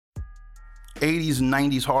80s and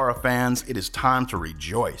 90s horror fans, it is time to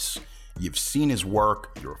rejoice. You've seen his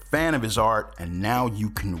work, you're a fan of his art, and now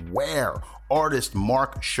you can wear artist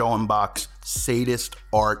Mark Schoenbach's Sadist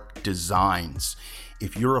Art Designs.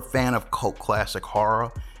 If you're a fan of cult classic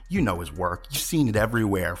horror, you know his work. You've seen it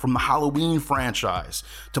everywhere, from the Halloween franchise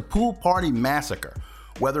to Pool Party Massacre.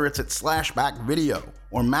 Whether it's at Slashback Video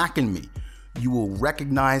or Mac and Me, you will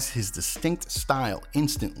recognize his distinct style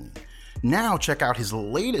instantly. Now check out his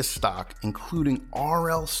latest stock, including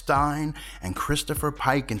R.L. Stine and Christopher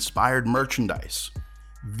Pike inspired merchandise.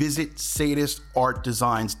 Visit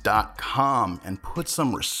sadistartdesigns.com and put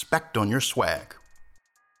some respect on your swag.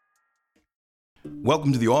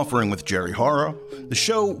 Welcome to The Offering with Jerry Horror, the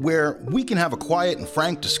show where we can have a quiet and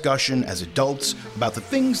frank discussion as adults about the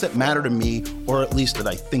things that matter to me, or at least that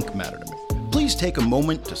I think matter to me. Please take a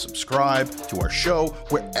moment to subscribe to our show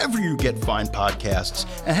wherever you get fine podcasts,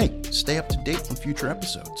 and hey, stay up to date on future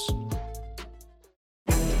episodes.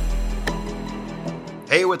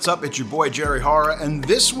 Hey, what's up? It's your boy Jerry Horror, and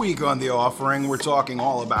this week on The Offering, we're talking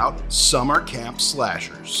all about summer camp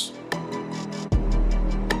slashers.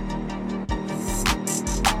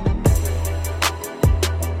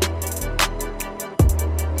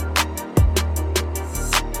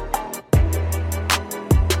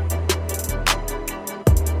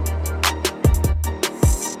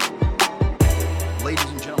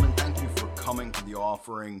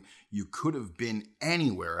 You could have been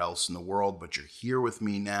anywhere else in the world, but you're here with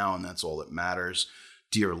me now, and that's all that matters.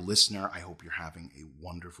 Dear listener, I hope you're having a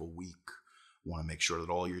wonderful week. I want to make sure that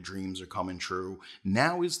all your dreams are coming true.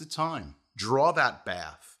 Now is the time. Draw that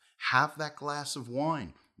bath. Have that glass of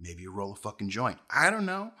wine. Maybe you roll a fucking joint. I don't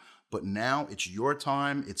know. But now it's your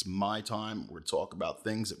time. It's my time. We're talking about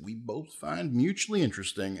things that we both find mutually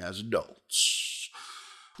interesting as adults.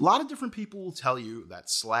 A lot of different people will tell you that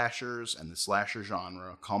slashers and the slasher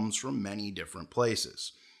genre comes from many different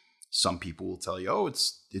places. Some people will tell you, oh,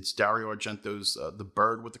 it's Dario Argento's The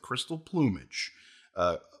Bird with the Crystal Plumage,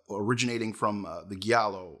 originating from the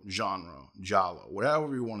giallo genre, giallo,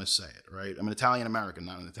 whatever you want to say it, right? I'm an Italian-American,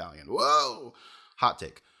 not an Italian. Whoa! Hot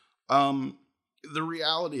take. The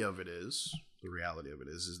reality of it is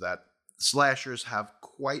that slashers have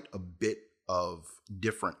quite a bit of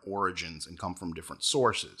different origins and come from different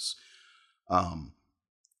sources.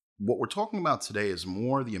 What we're talking about today is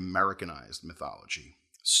more the Americanized mythology.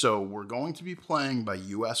 So we're going to be playing by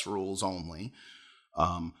U.S. rules only.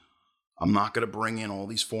 I'm not going to bring in all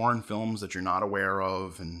these foreign films that you're not aware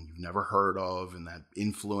of and you've never heard of and that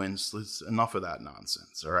influence. Enough of that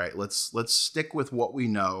nonsense. All right, let's stick with what we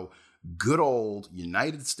know. Good old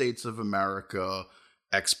United States of America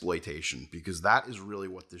exploitation, because that is really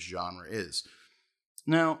what this genre is.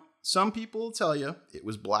 Now, some people will tell you it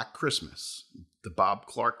was Black Christmas, the Bob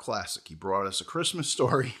Clark classic. He brought us A Christmas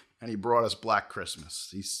Story, and he brought us Black Christmas.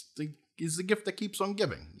 He's the gift that keeps on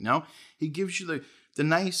giving, you know? He gives you the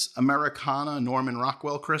nice Americana Norman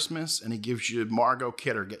Rockwell Christmas, and he gives you Margot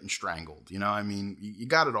Kidder getting strangled, you know? I mean, you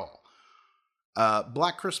got it all.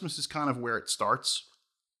 Black Christmas is kind of where it starts.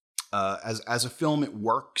 As a film, it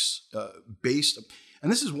works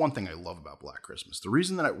and this is one thing I love about Black Christmas. The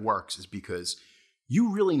reason that it works is because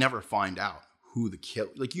you really never find out who the killer,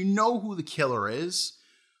 like, you know who the killer is,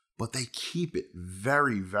 but they keep it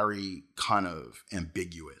very, very kind of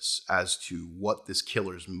ambiguous as to what this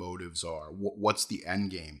killer's motives are, what's the end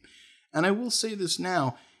game. And I will say this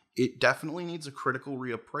now, it definitely needs a critical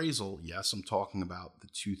reappraisal. Yes, I'm talking about the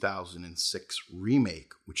 2006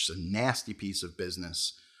 remake, which is a nasty piece of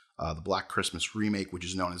business. The Black Christmas remake, which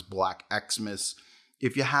is known as Black Xmas.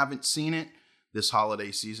 If you haven't seen it this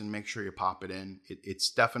holiday season, make sure you pop it in. It's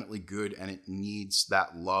definitely good, and it needs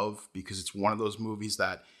that love, because it's one of those movies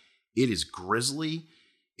that it is grisly,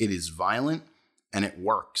 it is violent, and it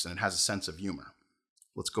works, and it has a sense of humor.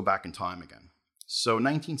 Let's go back in time again. So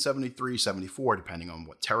 1973, 74, depending on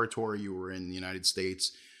what territory you were in the United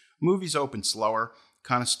States, movies opened slower,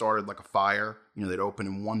 kind of started like a fire. You know, they'd open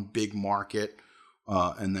in one big market,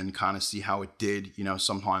 and then kind of see how it did. You know,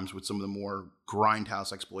 sometimes with some of the more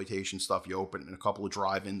grindhouse exploitation stuff, you open it in a couple of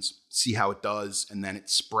drive-ins, see how it does, and then it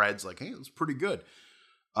spreads like, hey, it's pretty good.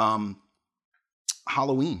 Halloween,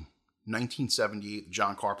 1978, the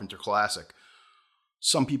John Carpenter classic.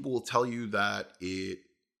 Some people will tell you that it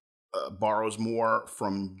borrows more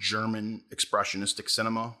from German expressionistic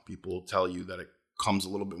cinema. People will tell you that it comes a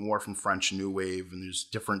little bit more from French New Wave, and there's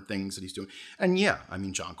different things that he's doing. And yeah, I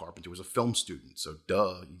mean, John Carpenter was a film student, so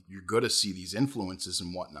you're going to see these influences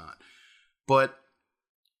and whatnot. But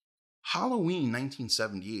Halloween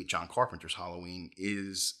 1978, John Carpenter's Halloween,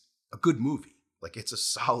 is a good movie. Like, it's a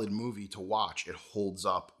solid movie to watch. It holds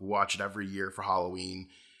up. We watch it every year for Halloween.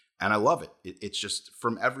 And I love it. It's just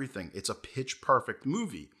from everything. It's a pitch perfect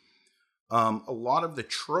movie. A lot of the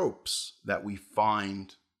tropes that we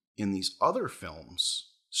find in these other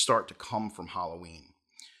films start to come from Halloween.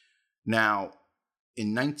 Now,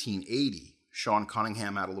 in 1980, Sean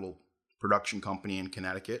Cunningham had a little production company in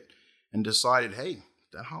Connecticut and decided, hey,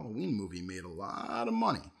 that Halloween movie made a lot of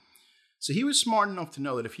money. So he was smart enough to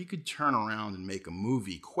know that if he could turn around and make a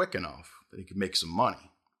movie quick enough, that he could make some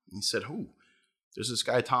money. And he said, there's this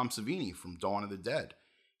guy, Tom Savini from Dawn of the Dead.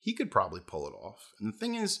 He could probably pull it off. And the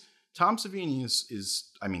thing is, Tom Savini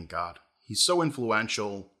is God, he's so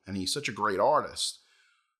influential and he's such a great artist.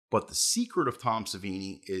 But the secret of Tom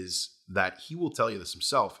Savini is that he will tell you this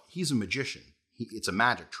himself. He's a magician. It's a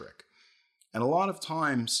magic trick. And a lot of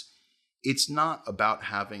times, it's not about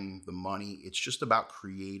having the money. It's just about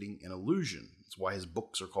creating an illusion. That's why his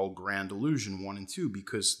books are called Grand Illusion 1 and 2,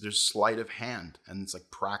 because there's sleight of hand and it's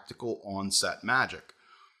like practical on-set magic.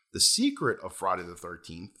 The secret of Friday the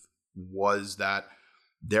 13th was that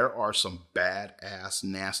there are some badass,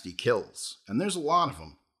 nasty kills. And there's a lot of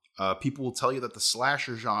them. People will tell you that the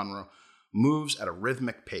slasher genre moves at a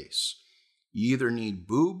rhythmic pace. You either need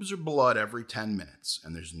boobs or blood every 10 minutes,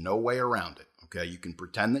 and there's no way around it, okay? You can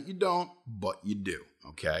pretend that you don't, but you do,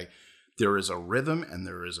 okay? There is a rhythm and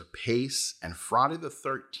there is a pace, and Friday the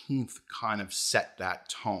 13th kind of set that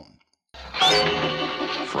tone.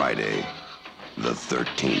 Friday the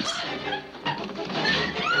 13th.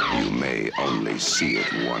 You may only see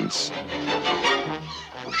it once,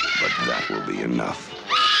 but that will be enough.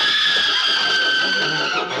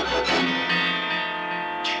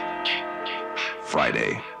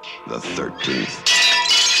 Friday the 13th.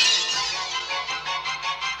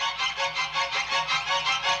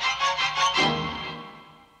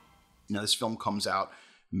 Now, this film comes out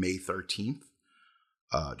May 13th.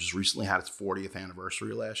 Just recently had its 40th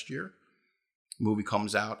anniversary last year. The movie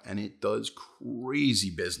comes out and it does crazy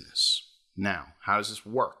business. Now, how does this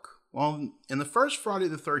work? Well, in the first Friday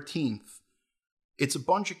the 13th, it's a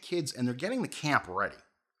bunch of kids and they're getting the camp ready.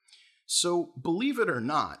 So, believe it or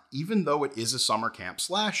not, even though it is a summer camp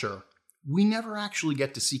slasher, we never actually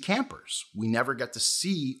get to see campers. We never get to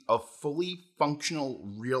see a fully functional,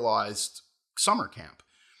 realized summer camp.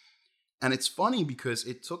 And it's funny because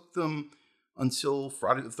it took them until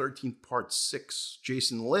Friday the 13th Part 6,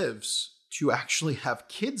 Jason Lives, to actually have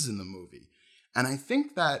kids in the movie. And I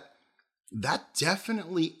think that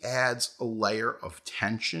definitely adds a layer of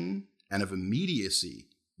tension and of immediacy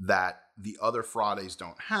that the other Fridays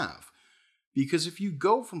don't have. Because if you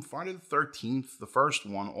go from Friday the 13th, the first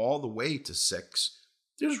one, all the way to 6,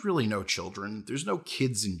 there's really no children. There's no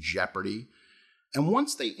kids in jeopardy. And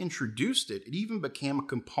once they introduced it, it even became a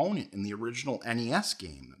component in the original NES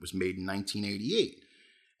game that was made in 1988.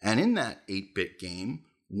 And in that 8-bit game,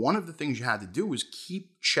 one of the things you had to do was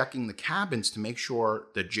keep checking the cabins to make sure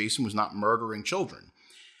that Jason was not murdering children.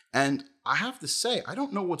 And I have to say, I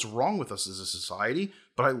don't know what's wrong with us as a society,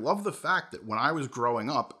 but I love the fact that when I was growing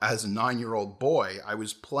up as a 9-year-old boy, I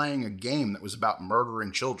was playing a game that was about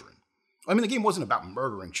murdering children. I mean, the game wasn't about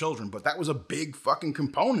murdering children, but that was a big fucking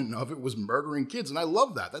component of it, was murdering kids. And I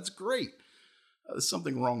love that. That's great. There's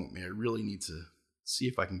something wrong with me. I really need to see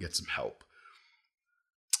if I can get some help.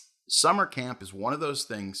 Summer camp is one of those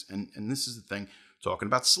things, and this is the thing, talking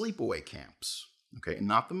about sleepaway camps. Okay, and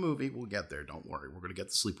not the movie. We'll get there. Don't worry. We're going to get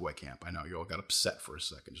the sleepaway camp. I know you all got upset for a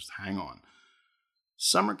second. Just hang on.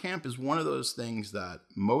 Summer camp is one of those things that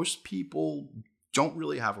most people don't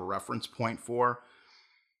really have a reference point for,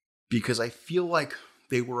 because I feel like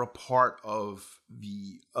they were a part of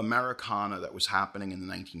the Americana that was happening in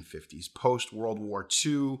the 1950s, post-World War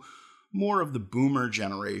II, more of the boomer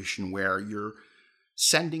generation where you're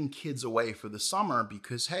sending kids away for the summer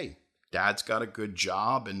because, hey, dad's got a good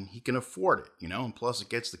job and he can afford it, and plus it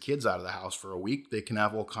gets the kids out of the house for a week. They can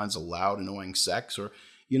have all kinds of loud, annoying sex, or,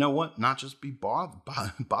 you know what, not just be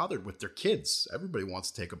bothered with their kids. Everybody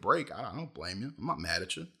wants to take a break. I don't blame you. I'm not mad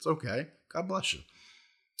at you. It's okay. God bless you.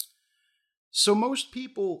 So most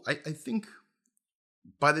people, I think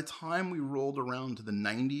by the time we rolled around to the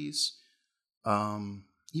 90s,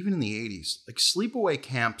 even in the 80s, like sleepaway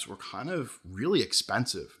camps were kind of really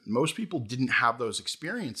expensive. Most people didn't have those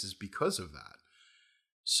experiences because of that.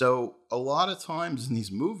 So a lot of times in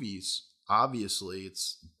these movies, obviously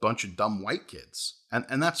it's a bunch of dumb white kids.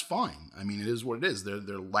 And that's fine. I mean, it is what it is.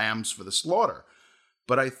 They're lambs for the slaughter.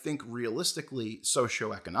 But I think realistically,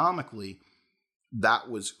 socioeconomically, that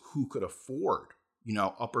was who could afford.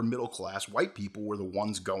 Upper middle class white people were the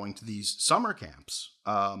ones going to these summer camps.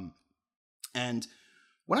 And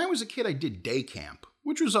when I was a kid, I did day camp,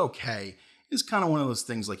 which was okay. It's kind of one of those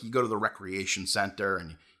things like you go to the recreation center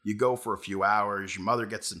and You go for a few hours, your mother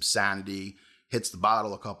gets some sanity, hits the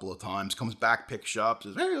bottle a couple of times, comes back, picks you up,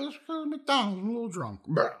 says, hey, let's go to McDonald's, I'm a little drunk,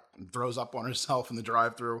 and throws up on herself in the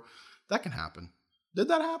drive-thru. That can happen. Did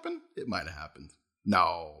that happen? It might have happened.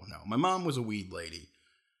 No. My mom was a weed lady.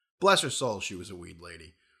 Bless her soul, she was a weed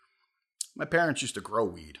lady. My parents used to grow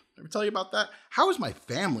weed. Ever tell you about that? How is my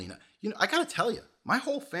family not? I gotta tell you, my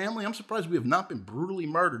whole family, I'm surprised we have not been brutally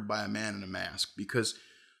murdered by a man in a mask, because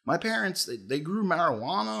my parents, they grew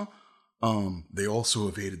marijuana. They also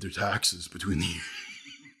evaded their taxes between the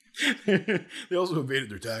years. They also evaded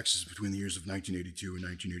their taxes between the years of 1982 and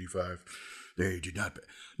 1985. They did not pay.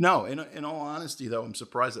 No, in all honesty, though, I'm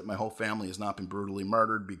surprised that my whole family has not been brutally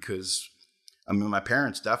murdered, because, I mean, my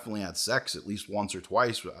parents definitely had sex at least once or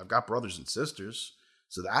twice. I've got brothers and sisters,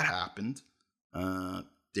 so that happened.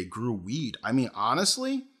 They grew weed. I mean,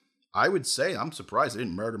 honestly, I would say I'm surprised they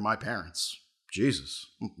didn't murder my parents. Jesus,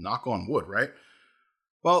 knock on wood, right?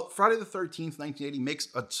 Well, Friday the 13th, 1980 makes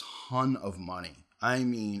a ton of money. I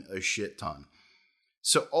mean, a shit ton.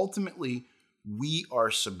 So ultimately, we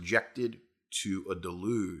are subjected to a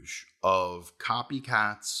deluge of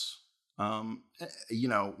copycats,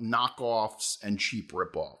 knockoffs and cheap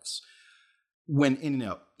ripoffs. When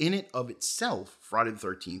in it of itself, Friday the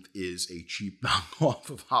 13th is a cheap knockoff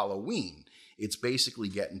of Halloween. It's basically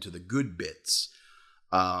getting to the good bits.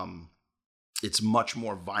 It's much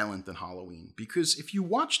more violent than Halloween, because if you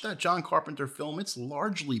watch that John Carpenter film, it's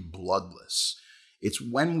largely bloodless. It's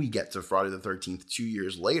when we get to Friday the 13th 2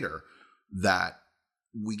 years later that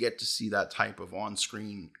we get to see that type of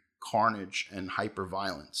on-screen carnage and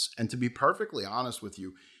hyper-violence. And to be perfectly honest with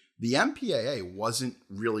you, the MPAA wasn't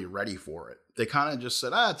really ready for it. They kind of just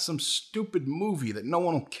said, it's some stupid movie that no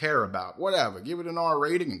one will care about. Whatever, give it an R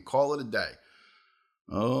rating and call it a day.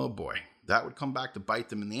 Oh boy, that would come back to bite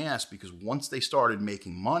them in the ass, because once they started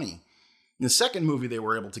making money, in the second movie they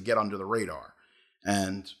were able to get under the radar.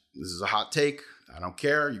 And this is a hot take, I don't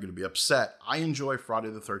care, you're going to be upset. I enjoy Friday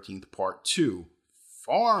the 13th Part 2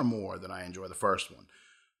 far more than I enjoy the first one.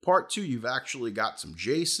 Part 2, you've actually got some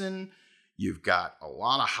Jason. You've got a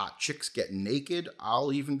lot of hot chicks getting naked.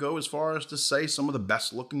 I'll even go as far as to say some of the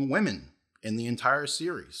best looking women in the entire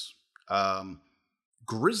series.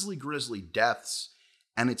 Grisly deaths.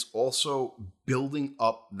 And it's also building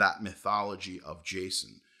up that mythology of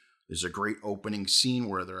Jason. There's a great opening scene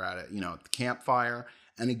where they're at the campfire.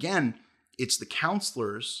 And again, it's the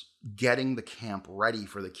counselors getting the camp ready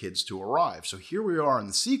for the kids to arrive. So here we are in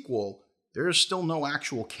the sequel. There's still no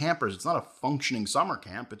actual campers. It's not a functioning summer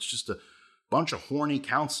camp. It's just a bunch of horny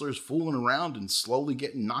counselors fooling around and slowly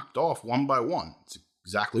getting knocked off one by one. It's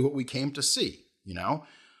exactly what we came to see,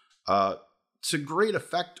 To great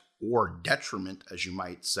effect or detriment, as you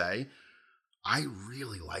might say. I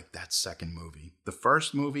really like that second movie. The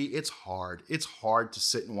first movie, it's hard. It's hard to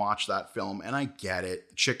sit and watch that film, and I get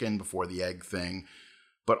it, chicken before the egg thing.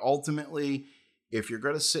 But ultimately, if you're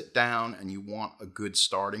going to sit down and you want a good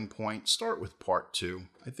starting point, start with Part 2.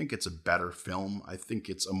 I think it's a better film. I think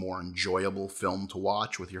it's a more enjoyable film to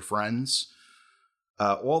watch with your friends.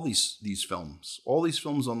 All these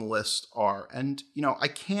films on the list are, and I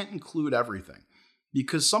can't include everything,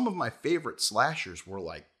 because some of my favorite slashers were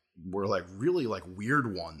really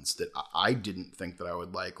weird ones that I didn't think that I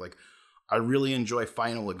would like. Like, I really enjoy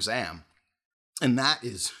Final Exam, and that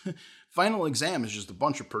is Final Exam is just a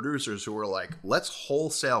bunch of producers who are like, let's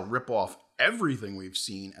wholesale rip off everything we've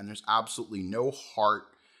seen, and there's absolutely no heart,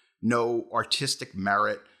 no artistic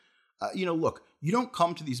merit. Look, you don't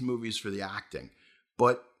come to these movies for the acting,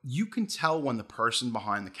 but you can tell when the person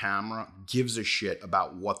behind the camera gives a shit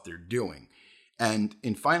about what they're doing. And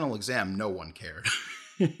in Final Exam, no one cared.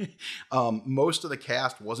 Most of the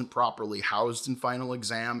cast wasn't properly housed in Final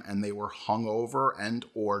Exam, and they were hungover and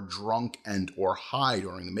or drunk and or high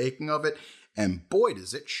during the making of it. And boy,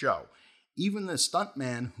 does it show. Even the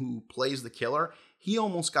stuntman who plays the killer, he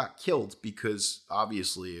almost got killed because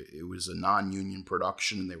obviously it was a non-union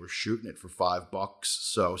production and they were shooting it for $5.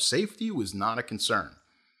 So safety was not a concern.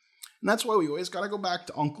 And that's why we always got to go back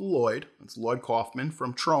to Uncle Lloyd. That's Lloyd Kaufman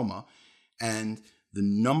from Troma. And the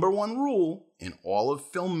number one rule in all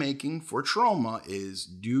of filmmaking for Troma is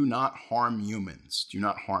do not harm humans. Do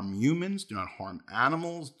not harm humans. Do not harm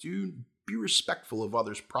animals. Be respectful of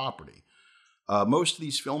others' property. Most of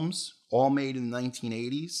these films, all made in the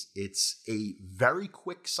 1980s, it's a very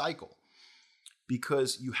quick cycle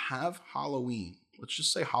because you have Halloween. Let's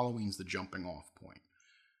just say Halloween's the jumping off point.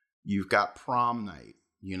 You've got Prom Night,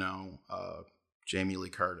 Jamie Lee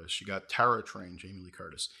Curtis. You got Terror Train, Jamie Lee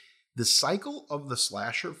Curtis. The cycle of the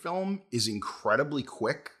slasher film is incredibly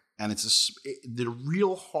quick, and it's the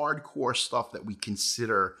real hardcore stuff that we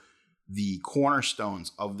consider the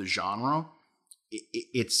cornerstones of the genre,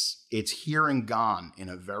 it's here and gone in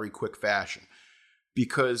a very quick fashion,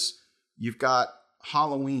 because you've got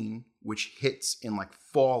Halloween, which hits in like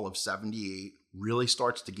fall of 78, really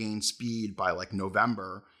starts to gain speed by like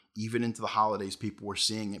November. Even into the holidays, people were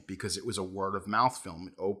seeing it because it was a word of mouth film.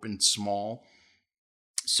 It opened small.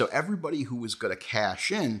 So everybody who was going to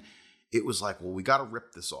cash in, it was like, well, we got to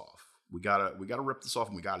rip this off. We got to rip this off,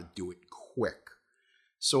 and we got to do it quick.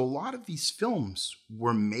 So a lot of these films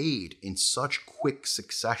were made in such quick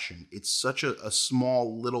succession. It's such a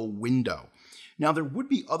small little window. Now, there would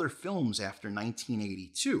be other films after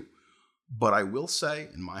 1982, but I will say,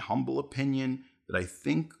 in my humble opinion, that I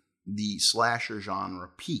think the slasher genre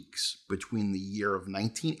peaks between the year of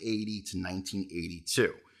 1980 to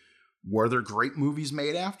 1982. Were there great movies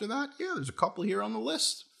made after that? Yeah, there's a couple here on the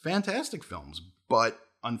list. Fantastic films. But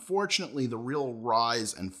unfortunately, the real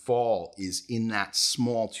rise and fall is in that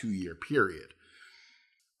small 2-year period.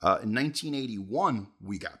 In 1981,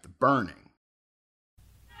 we got The Burning.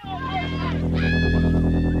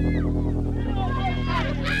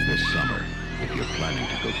 This summer, if you're planning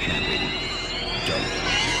to go camping, don't.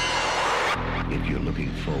 If you're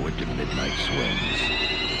looking forward to midnight swims,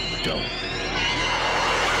 don't.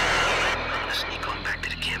 Let's sneak on back to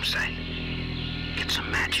the campsite. Get some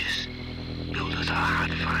matches. Build us a hot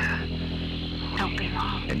fire. Don't be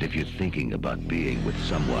long. And if you're thinking about being with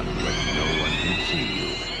someone where no one can see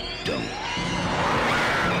you, don't.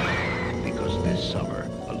 Because this summer,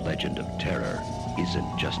 A Legend of Terror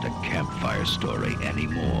isn't just a campfire story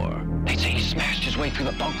anymore. They say he smashed his way through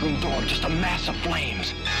the bunk room door, just a mass of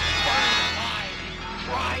flames. Burned alive,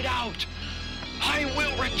 cried out, I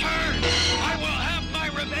will return! I will have my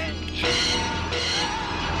revenge!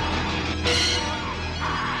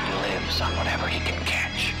 He lives on whatever he can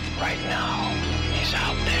catch. Right now, he's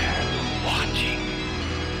out there, watching,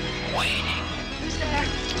 waiting. Who's there?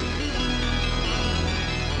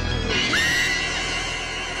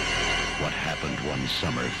 What happened one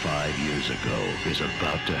summer 5 years ago is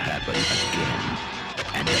about to happen again,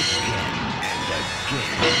 and again, and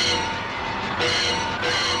again.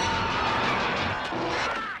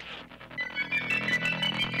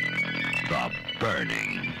 The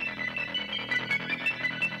Burning.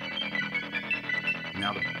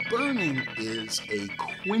 Now, The Burning is a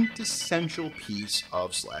quintessential piece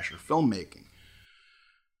of slasher filmmaking.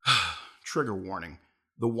 Trigger warning.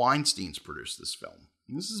 The Weinsteins produced this film.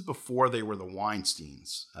 And this is before they were the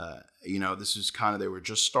Weinsteins. This is kind of, they were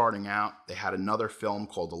just starting out. They had another film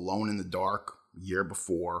called Alone in the Dark a year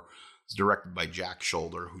before. It was directed by Jack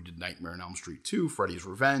Shoulder, who did Nightmare on Elm Street 2, Freddy's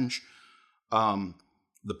Revenge.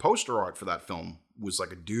 The poster art for that film was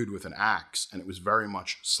like a dude with an axe, and it was very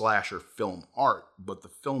much slasher film art, but the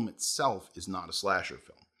film itself is not a slasher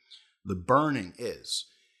film. The Burning is.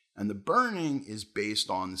 And The Burning is based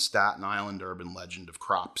on the Staten Island urban legend of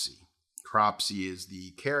Cropsey. Cropsey is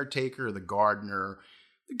the caretaker, the gardener,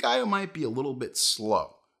 the guy who might be a little bit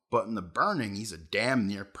slow. But in The Burning, he's a damn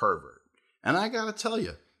near pervert. And I gotta tell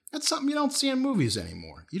you, that's something you don't see in movies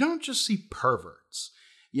anymore. You don't just see perverts.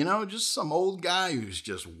 Just some old guy who's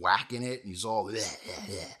just whacking it and he's all,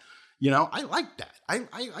 I like that.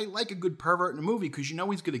 I like a good pervert in a movie because he's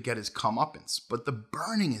going to get his comeuppance. But The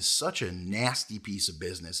Burning is such a nasty piece of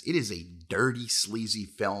business. It is a dirty, sleazy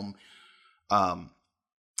film.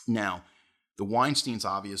 Now, the Weinsteins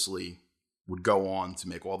obviously would go on to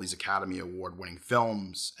make all these Academy Award-winning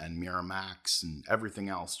films and Miramax and everything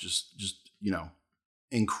else. Just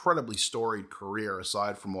incredibly storied career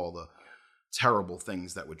aside from all the terrible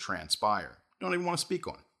things that would transpire. Don't even want to speak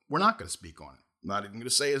on it. We're not going to speak on it. I'm not even going to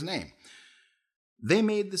say his name. They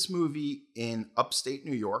made this movie in upstate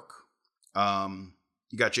New York.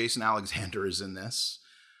 You got Jason Alexander is in this.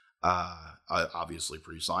 Obviously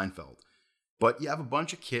pre-Seinfeld. But you have a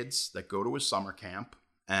bunch of kids that go to a summer camp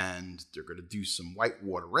and they're going to do some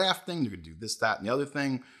whitewater rafting. They're going to do this, that, and the other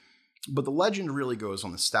thing. But the legend really goes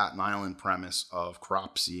on the Staten Island premise of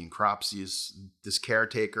Cropsey. And Cropsey is this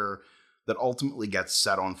caretaker that ultimately gets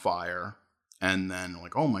set on fire. And then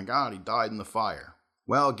oh my God, he died in the fire.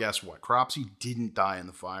 Well, guess what? Cropsey didn't die in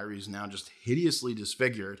the fire. He's now just hideously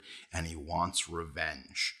disfigured and he wants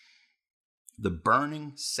revenge. The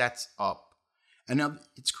Burning sets up. And now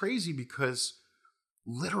it's crazy because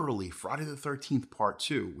literally Friday the 13th Part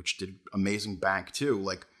 2, which did amazing bank too,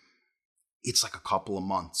 it's like a couple of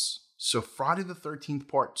months. So Friday the 13th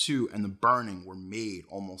Part 2 and The Burning were made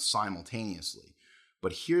almost simultaneously.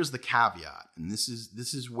 But here's the caveat, and this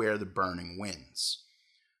is where The Burning wins.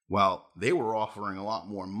 Well, they were offering a lot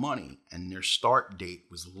more money, and their start date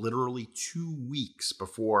was literally 2 weeks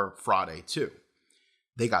before Friday 2.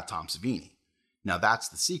 They got Tom Savini. Now that's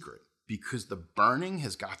the secret, because The Burning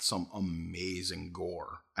has got some amazing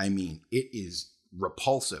gore. I mean, it is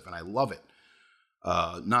repulsive, and I love it.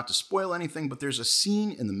 Not to spoil anything, but there's a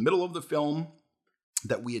scene in the middle of the film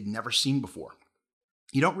that we had never seen before.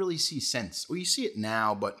 You don't really see since. Well, you see it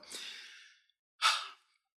now, but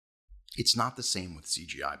it's not the same with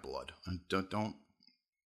CGI blood. Don't.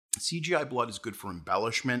 CGI blood is good for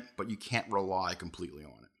embellishment, but you can't rely completely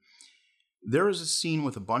on it. There is a scene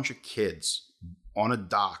with a bunch of kids on a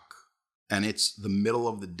dock, and it's the middle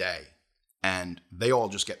of the day, and they all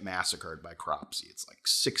just get massacred by Cropsey. It's like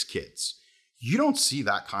 6 kids. You don't see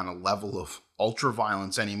that kind of level of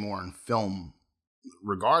ultra-violence anymore in film,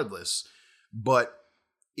 regardless, but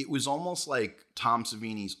it was almost like Tom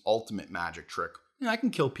Savini's ultimate magic trick. I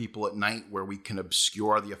can kill people at night where we can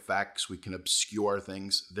obscure the effects, we can obscure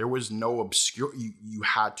things. There was no obscure, you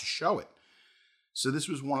had to show it. So this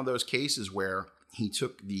was one of those cases where he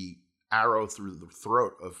took the arrow through the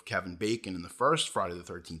throat of Kevin Bacon in the first Friday the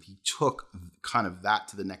 13th. He took kind of that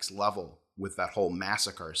to the next level with that whole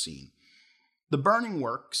massacre scene. The Burning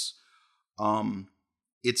works.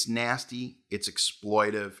 It's nasty, it's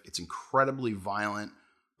exploitive, it's incredibly violent,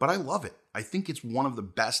 but I love it. I think it's one of the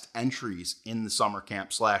best entries in the Summer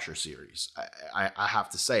Camp Slasher series. I have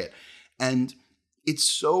to say it. And it's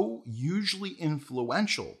so usually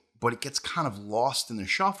influential, but it gets kind of lost in the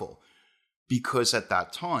shuffle because at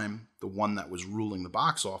that time, the one that was ruling the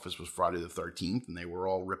box office was Friday the 13th, and they were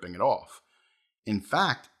all ripping it off. In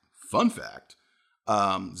fact, fun fact,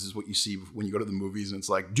 this is what you see when you go to the movies and it's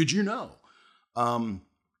like, did you know?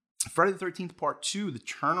 Friday the 13th Part 2, the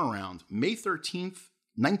turnaround, May 13th,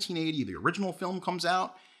 1980, the original film comes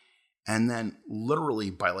out, and then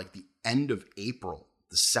literally by like the end of April,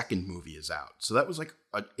 the second movie is out. So that was like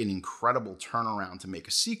an incredible turnaround to make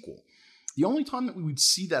a sequel. The only time that we would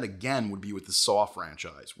see that again would be with the Saw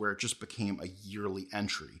franchise, where it just became a yearly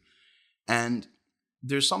entry. And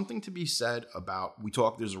there's something to be said about,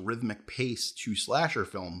 there's a rhythmic pace to slasher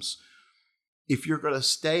films. If you're going to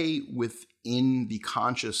stay within the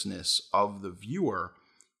consciousness of the viewer,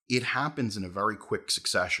 it happens in a very quick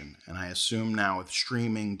succession. And I assume now with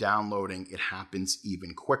streaming, downloading, it happens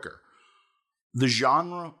even quicker. The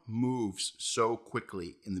genre moves so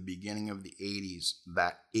quickly in the beginning of the 80s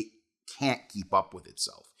that it can't keep up with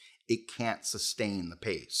itself. It can't sustain the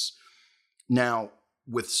pace. Now,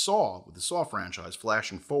 with the Saw franchise,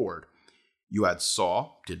 flashing forward, you had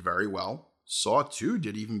Saw, did very well. Saw 2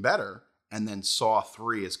 did even better. And then Saw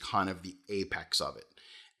 3 is kind of the apex of it.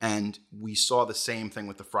 And we saw the same thing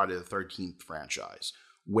with the Friday the 13th franchise,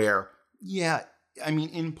 where,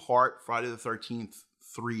 in part, Friday the 13th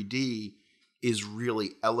 3D is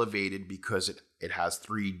really elevated because it has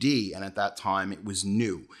 3D. And at that time, it was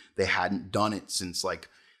new. They hadn't done it since,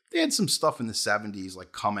 they had some stuff in the 70s,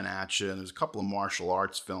 like Coming At You, and there's a couple of martial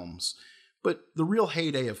arts films. But the real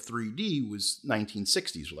heyday of 3D was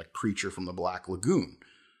 1960s, like Creature from the Black Lagoon.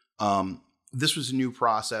 This was a new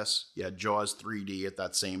process. You had Jaws 3D at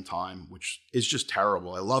that same time, which is just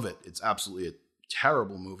terrible. I love it. It's absolutely a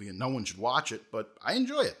terrible movie, and no one should watch it, but I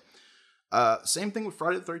enjoy it. Same thing with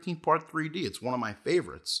Friday the 13th Part 3D. It's one of my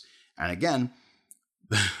favorites. And again,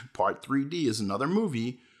 Part 3D is another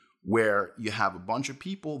movie where you have a bunch of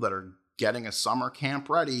people that are getting a summer camp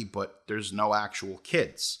ready, but there's no actual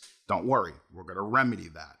kids. Don't worry. We're going to remedy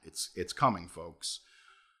that. It's coming, folks.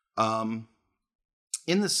 In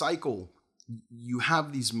the cycle, you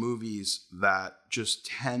have these movies that just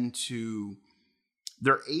tend to,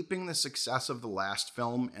 they're aping the success of the last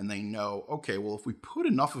film, and they know, okay, well, if we put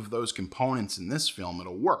enough of those components in this film,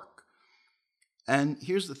 it'll work. And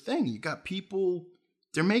here's the thing, you got people,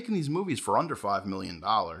 they're making these movies for under $5 million.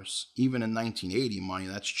 Even in 1980 money,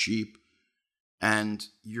 that's cheap. And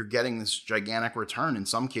you're getting this gigantic return, in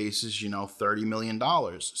some cases, $30 million.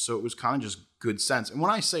 So it was kind of just good sense. And when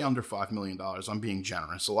I say under $5 million, I'm being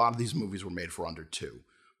generous. A lot of these movies were made for under $2 million.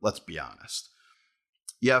 Let's be honest.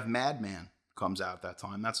 You have Madman comes out at that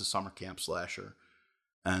time. That's a summer camp slasher.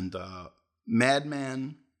 And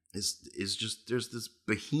Madman is just, there's this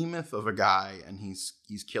behemoth of a guy, and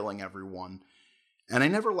he's killing everyone. And I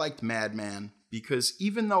never liked Madman because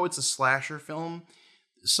even though it's a slasher film,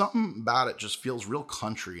 something about it just feels real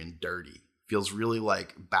country and dirty. Feels really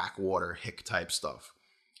like backwater hick type stuff.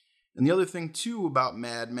 And the other thing too about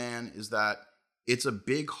Madman is that it's a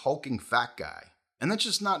big hulking fat guy. And that's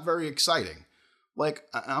just not very exciting. Like,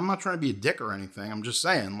 I'm not trying to be a dick or anything. I'm just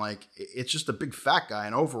saying, it's just a big fat guy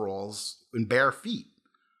in overalls and bare feet.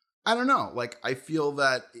 I don't know. I feel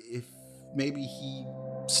that if maybe he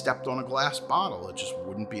stepped on a glass bottle, it just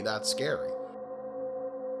wouldn't be that scary.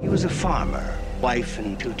 He was a farmer, wife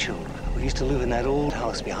and 2 children. We used to live in that old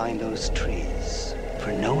house behind those trees.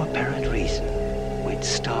 for no apparent reason, went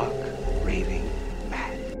stark, raving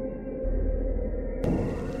mad.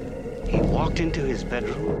 He walked into his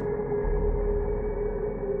bedroom.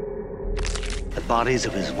 The bodies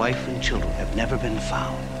of his wife and children have never been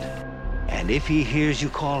found. And if he hears you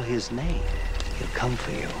call his name, he'll come for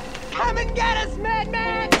you. Come and get us,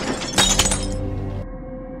 madman!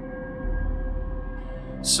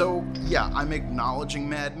 So, yeah, I'm acknowledging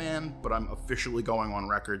Madman, but I'm officially going on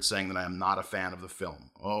record saying that I am not a fan of the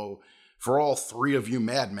film. Oh, for all three of you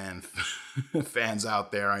Madman fans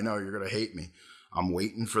out there, I know you're going to hate me. I'm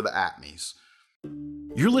waiting for the at-me's.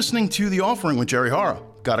 You're listening to The Offering with Jerry Hara.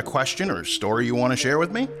 Got a question or story you want to share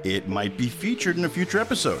with me? It might be featured in a future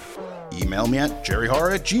episode. Email me at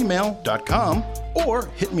jerryhara@gmail.com or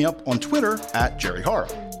hit me up on Twitter at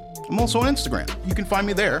jerryhara. I'm also on Instagram. You can find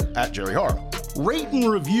me there at jerryhara. Rate and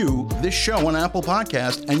review this show on Apple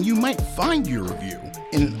Podcast, and you might find your review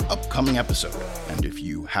in an upcoming episode. And if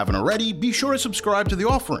you haven't already, be sure to subscribe to The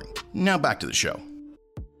Offering. Now back to the show.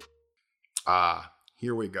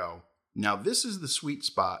 Here we go. Now this is the sweet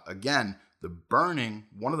spot. Again, The Burning,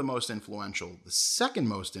 one of the most influential, the second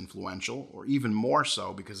most influential, or even more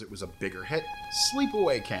so because it was a bigger hit,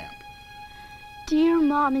 Sleepaway Camp. Dear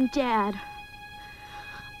Mom and Dad,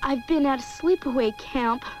 I've been at a sleepaway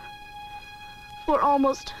camp for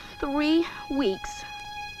almost 3 weeks.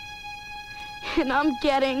 And I'm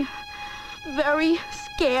getting very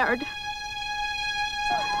scared.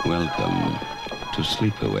 Welcome to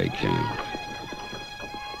Sleepaway Camp.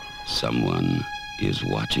 Someone is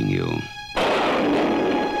watching you.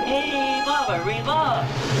 Hey, Baba, Reba!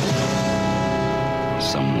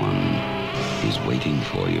 Someone is waiting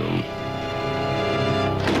for you.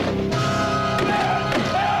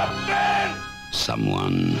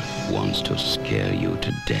 Someone wants to scare you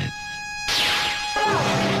to death.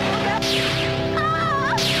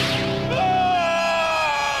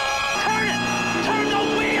 Turn the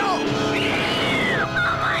wheel! Oh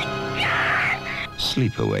my God!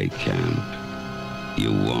 Sleepaway Camp.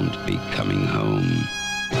 You won't be coming home.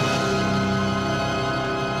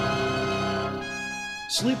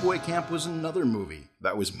 Sleepaway Camp was another movie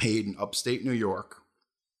that was made in upstate New York,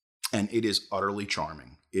 and it is utterly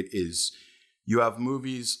charming. It is, you have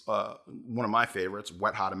movies, one of my favorites,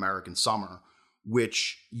 Wet Hot American Summer,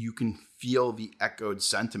 which you can feel the echoed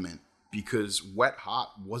sentiment because Wet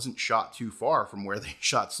Hot wasn't shot too far from where they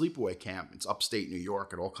shot Sleepaway Camp. It's upstate New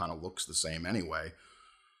York. It all kind of looks the same anyway.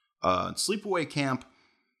 Sleepaway Camp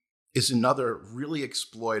is another really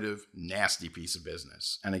exploitive, nasty piece of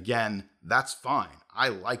business. And again, that's fine. I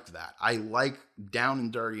liked that. I like down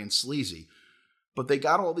and dirty and sleazy. But they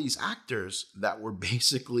got all these actors that were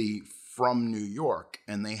basically from New York,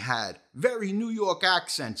 and they had very New York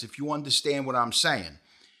accents, if you understand what I'm saying.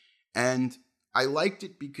 And I liked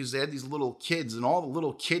it because they had these little kids, and all the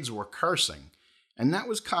little kids were cursing. And that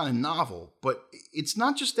was kind of novel. But it's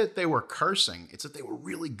not just that they were cursing, it's that they were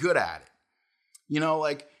really good at it. You know,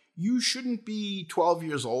 like, you shouldn't be 12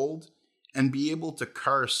 years old and be able to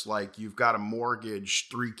curse like you've got a mortgage,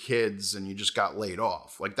 3 kids, and you just got laid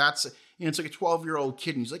off. Like, that's, you know, it's like a 12-year-old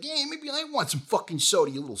kid, and he's like, hey, maybe I want some fucking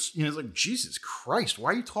soda, you little, you know, it's like, Jesus Christ,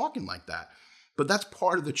 why are you talking like that? But that's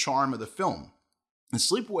part of the charm of the film. And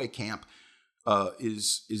Sleepaway Camp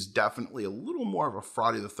is definitely a little more of a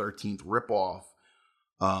Friday the 13th ripoff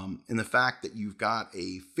in the fact that you've got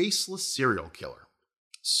a faceless serial killer.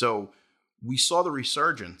 So we saw the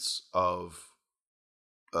resurgence of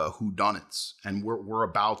whodunits, and we're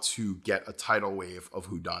about to get a tidal wave of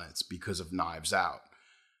whodunits because of Knives Out.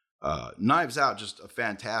 Knives Out, just a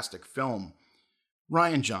fantastic film.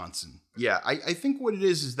 Rian Johnson. Yeah, I think what it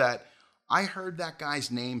is that I heard that guy's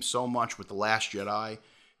name so much with The Last Jedi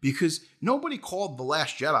because nobody called The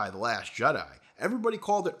Last Jedi The Last Jedi. Everybody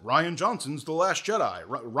called it Rian Johnson's The Last Jedi.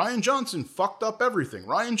 Rian Johnson fucked up everything.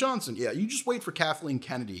 Rian Johnson. Yeah, you just wait for Kathleen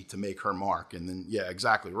Kennedy to make her mark. And then, yeah,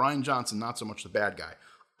 exactly. Rian Johnson, not so much the bad guy.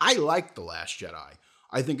 I like The Last Jedi.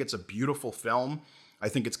 I think it's a beautiful film. I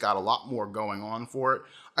think it's got a lot more going on for it.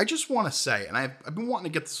 I just want to say, and I've been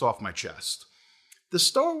wanting to get this off my chest, the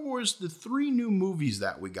Star Wars, the 3 new movies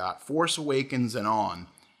that we got, Force Awakens and on,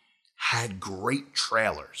 had great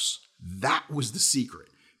trailers. That was the secret.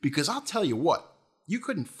 Because I'll tell you what, you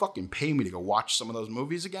couldn't fucking pay me to go watch some of those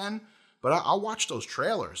movies again, but I'll watch those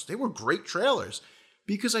trailers. They were great trailers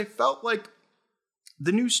because I felt like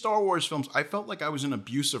the new Star Wars films, I felt like I was in an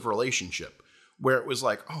abusive relationship where it was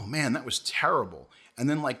like, oh man, that was terrible. And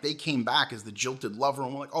then like they came back as the jilted lover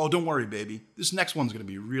and were like, oh, don't worry, baby. This next one's going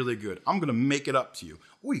to be really good. I'm going to make it up to you.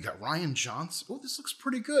 Oh, you got Rian Johnson. Oh, this looks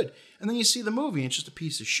pretty good. And then you see the movie and it's just a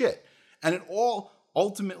piece of shit. And it all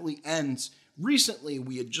ultimately ends recently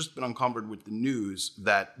we had just been uncovered with the news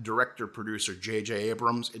that director-producer J.J.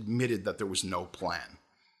 Abrams admitted that there was no plan.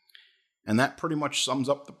 And that pretty much sums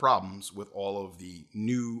up the problems with all of the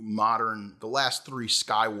new, modern, the last 3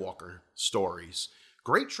 Skywalker stories.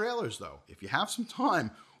 Great trailers, though. If you have some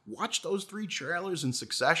time, watch those 3 trailers in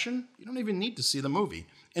succession. You don't even need to see the movie.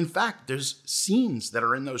 In fact, there's scenes that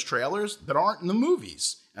are in those trailers that aren't in the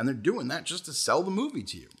movies. And they're doing that just to sell the movie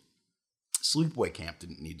to you. Sleepaway Camp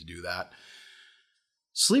didn't need to do that.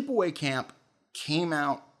 Sleepaway Camp came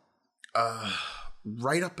out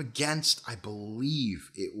right up against, I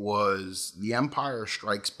believe it was The Empire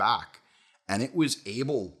Strikes Back. And it was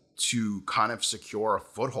able to kind of secure a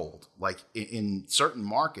foothold. Like in certain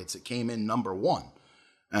markets, it came in number 1.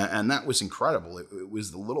 And that was incredible. It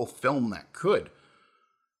was the little film that could.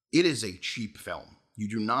 It is a cheap film. You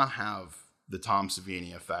do not have the Tom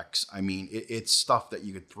Savini effects. I mean, it's stuff that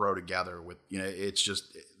you could throw together with, it's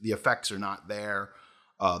just, the effects are not there.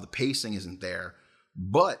 The pacing isn't there.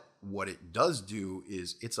 But what it does do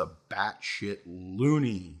is it's a batshit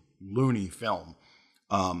loony film.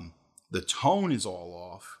 The tone is all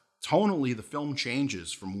off. Tonally, the film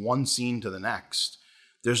changes from one scene to the next.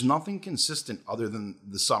 There's nothing consistent other than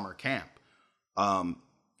the summer camp.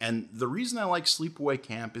 And the reason I like Sleepaway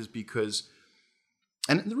Camp is because,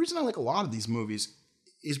 and the reason I like a lot of these movies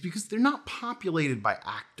is because they're not populated by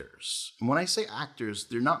actors. And when I say actors,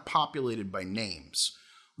 they're not populated by names.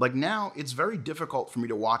 Like now, it's very difficult for me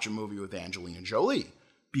to watch a movie with Angelina Jolie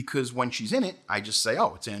because when she's in it, I just say,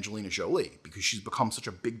 oh, it's Angelina Jolie because she's become such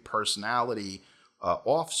a big personality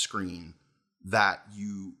off screen that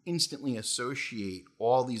you instantly associate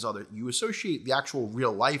all these other, you associate the actual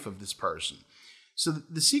real life of this person. So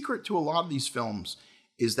the secret to a lot of these films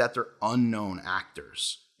is that they're unknown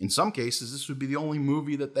actors. In some cases, this would be the only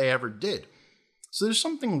movie that they ever did. So there's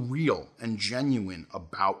something real and genuine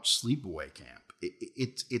about Sleepaway Camp.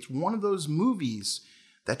 It's one of those movies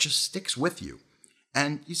that just sticks with you.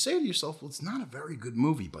 And you say to yourself, well, it's not a very good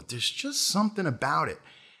movie, but there's just something about it.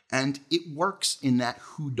 And it works in that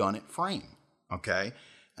whodunit frame, okay?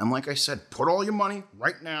 And like I said, put all your money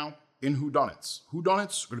right now in whodunits.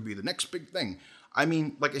 Whodunits are going to be the next big thing. I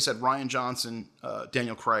mean, like I said, Rian Johnson,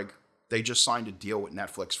 Daniel Craig, they just signed a deal with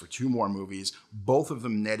Netflix for 2 more movies. Both of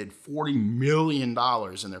them netted $40 million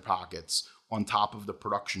in their pockets on top of the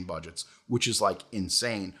production budgets, which is like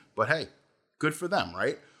insane. But hey, good for them,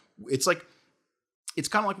 right? It's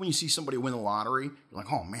kind of like when you see somebody win the lottery, you're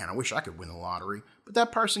like, oh man, I wish I could win the lottery. But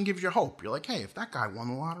that person gives you hope. You're like, hey, if that guy won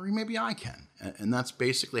the lottery, maybe I can. And that's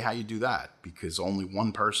basically how you do that, because only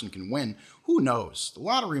one person can win. Who knows? The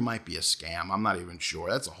lottery might be a scam. I'm not even sure.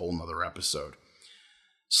 That's a whole nother episode.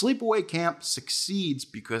 Sleepaway Camp succeeds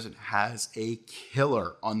because it has a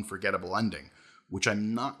killer, unforgettable ending, which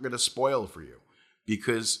I'm not going to spoil for you,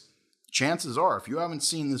 because chances are, if you haven't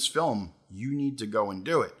seen this film, you need to go and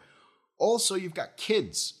do it. Also, you've got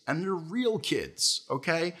kids, and they're real kids,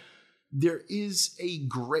 okay? There is a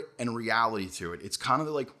grit and reality to it. It's kind of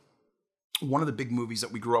like one of the big movies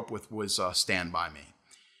that we grew up with was Stand By Me.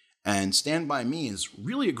 And Stand By Me is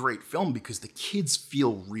really a great film because the kids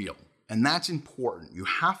feel real. And that's important. You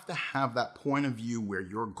have to have that point of view where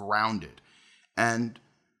you're grounded. And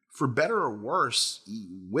for better or worse,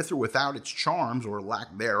 with or without its charms or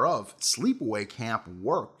lack thereof, Sleepaway Camp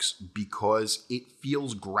works because it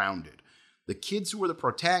feels grounded. The kids who are the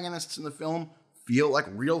protagonists in the film feel like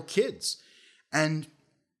real kids. And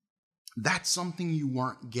that's something you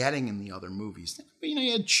weren't getting in the other movies.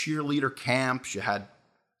 You had cheerleader camps, you had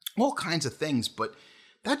all kinds of things, but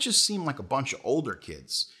that just seemed like a bunch of older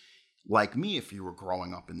kids. Like me, if you were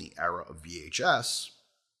growing up in the era of VHS,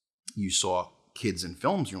 you saw kids in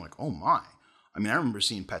films, you're like, oh my. I mean, I remember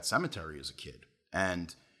seeing Pet Sematary as a kid.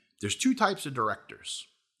 And there's 2 types of directors.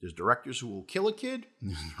 There's directors who will kill a kid,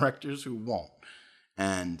 and there's directors who won't.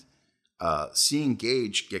 And seeing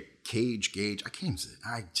Gage, I can't even say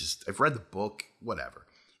it. I've read the book, whatever.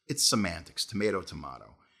 It's semantics,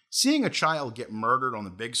 tomato. Seeing a child get murdered on the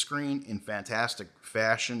big screen in fantastic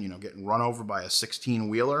fashion, getting run over by a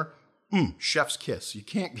 16-wheeler, chef's kiss. You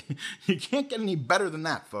can't get any better than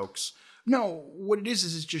that, folks. No, what it is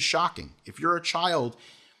it's just shocking. If you're a child,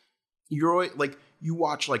 you're like, you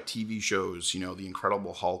watch like TV shows, The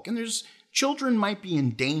Incredible Hulk, and there's children might be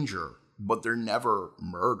in danger, but they're never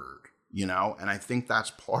murdered, And I think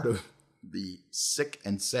that's part of the sick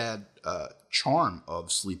and sad charm of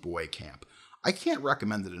Sleepaway Camp. I can't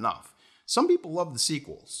recommend it enough. Some people love the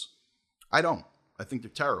sequels. I don't. I think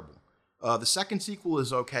they're terrible. The second sequel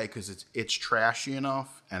is okay because it's trashy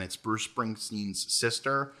enough, and it's Bruce Springsteen's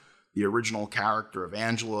sister. The original character of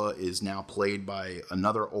Angela is now played by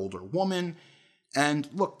another older woman. And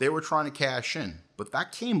look, they were trying to cash in, but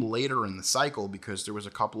that came later in the cycle because there was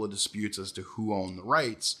a couple of disputes as to who owned the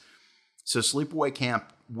rights. So Sleepaway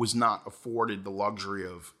Camp was not afforded the luxury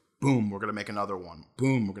of, boom, we're going to make another one.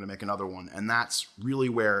 Boom, we're going to make another one. And that's really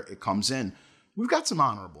where it comes in. We've got some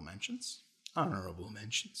honorable mentions.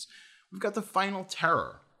 We've got The Final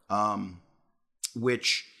Terror,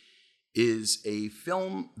 which is a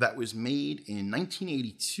film that was made in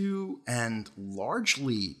 1982 and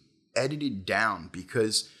largely edited down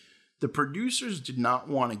because the producers did not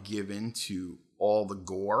want to give in to all the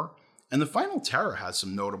gore. And The Final Terror has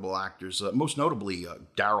some notable actors, most notably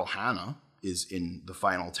Daryl Hannah is in The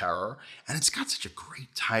Final Terror, and it's got such a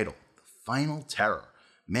great title, The Final Terror.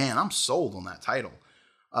 Man, I'm sold on that title.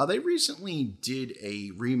 They recently did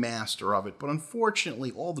a remaster of it, but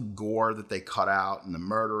unfortunately, all the gore that they cut out and the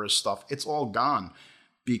murderous stuff, it's all gone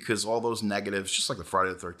because all those negatives, just like the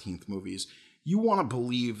Friday the 13th movies, you want to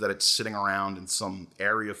believe that it's sitting around in some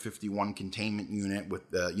Area 51 containment unit with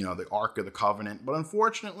the, the Ark of the Covenant, but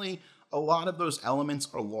unfortunately, a lot of those elements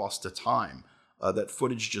are lost to time. That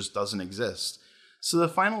footage just doesn't exist. So The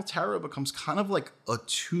Final Terror becomes kind of like a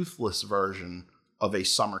toothless version of a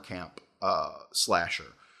summer camp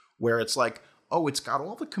slasher, where it's like, oh, it's got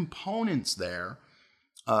all the components there,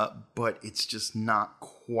 but it's just not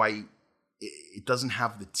quite, it doesn't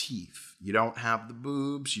have the teeth. You don't have the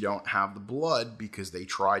boobs, you don't have the blood because they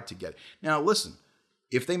tried to get... Now, listen,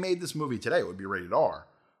 if they made this movie today, it would be rated R.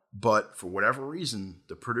 But for whatever reason,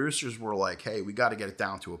 the producers were like, hey, we got to get it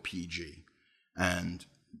down to a PG. And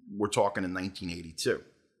we're talking in 1982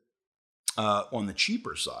 on the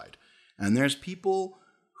cheaper side. And there's people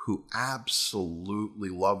who absolutely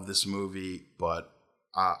love this movie, but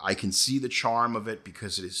I can see the charm of it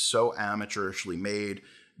because it is so amateurishly made.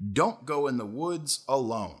 Don't Go in the Woods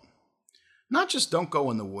Alone. Not just Don't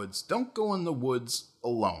Go in the Woods, Don't Go in the Woods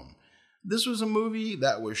Alone. This was a movie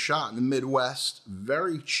that was shot in the Midwest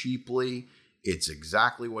very cheaply. It's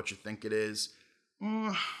exactly what you think it is.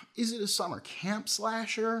 Is it a summer camp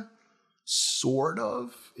slasher? Sort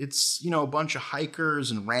of. It's, a bunch of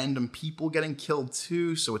hikers and random people getting killed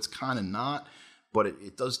too, so it's kind of not. But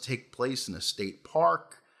it does take place in a state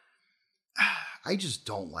park. I just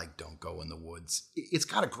don't like Don't Go in the Woods. It's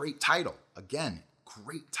got a great title. Again,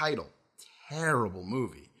 great title. Terrible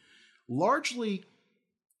movie. Largely,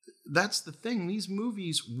 that's the thing. These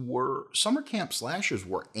movies summer camp slashers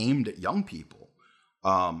were aimed at young people.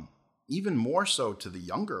 Even more so to the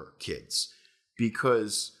younger kids,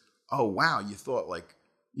 because, oh, wow, you thought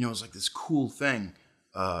it was like this cool thing.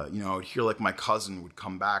 I'd hear like my cousin would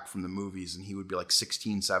come back from the movies and he would be like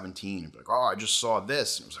 16, 17 and be like, oh, I just saw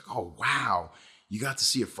this. And it was like, oh, wow, you got to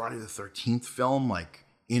see a Friday the 13th film like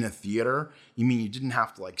in a theater? You mean you didn't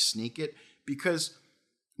have to like sneak it? Because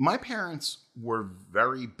my parents were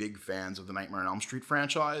very big fans of the Nightmare on Elm Street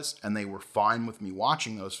franchise, and they were fine with me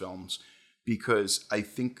watching those films because I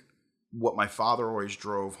think what my father always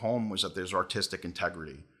drove home was that there's artistic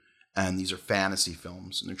integrity, and these are fantasy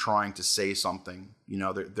films, and they're trying to say something.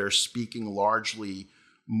 They're speaking largely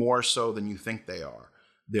more so than you think they are.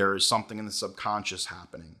 There is something in the subconscious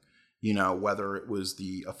happening, whether it was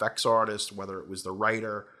the effects artist, whether it was the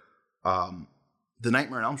writer. The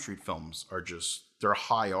Nightmare on Elm Street films are they're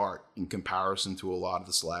high art in comparison to a lot of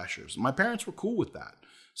the slashers. My parents were cool with that.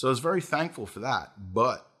 So I was very thankful for that.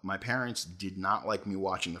 But my parents did not like me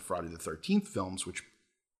watching the Friday the 13th films, which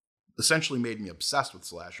essentially made me obsessed with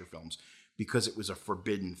slasher films because it was a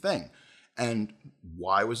forbidden thing. And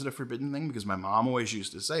why was it a forbidden thing? Because my mom always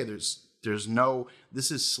used to say, this is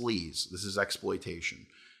sleaze. This is exploitation.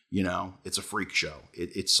 It's a freak show.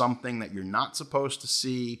 It's something that you're not supposed to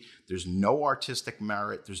see. There's no artistic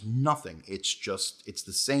merit. There's nothing. It's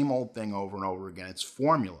the same old thing over and over again. It's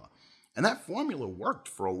formula. And that formula worked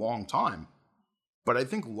for a long time. But I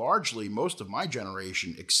think largely most of my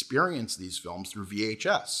generation experienced these films through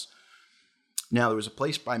VHS. Now, there was a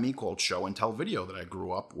place by me called Show and Tell Video that I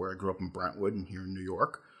grew up, where I grew up in Brentwood and here in New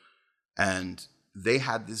York. And they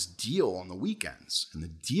had this deal on the weekends. And the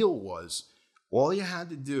deal was, all you had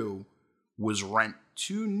to do was rent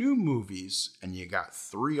 2 new movies and you got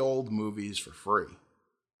 3 old movies for free.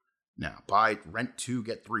 Now, rent 2,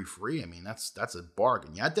 get 3 free. I mean, that's a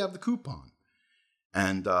bargain. You had to have the coupon.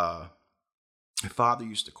 And my father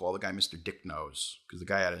used to call the guy Mr. Dick Nose because the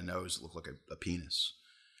guy had a nose that looked like a penis.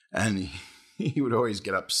 And he would always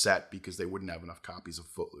get upset because they wouldn't have enough copies of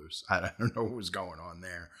Footloose. I don't know what was going on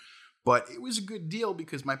there. But it was a good deal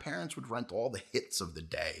because my parents would rent all the hits of the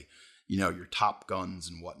day. Your Top Guns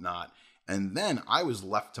and whatnot. And then I was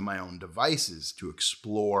left to my own devices to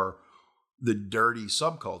explore the dirty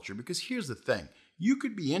subculture. Because here's the thing. You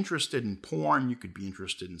could be interested in porn, you could be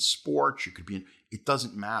interested in sports, it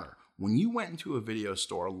doesn't matter. When you went into a video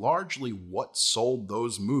store, largely what sold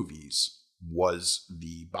those movies was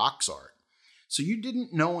the box art. So you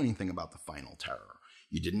didn't know anything about The Final Terror.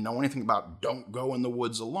 You didn't know anything about Don't Go in the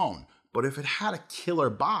Woods Alone. But if it had a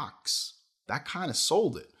killer box, that kind of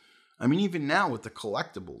sold it. I mean, even now with the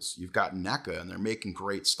collectibles, you've got NECA and they're making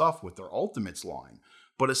great stuff with their Ultimates line.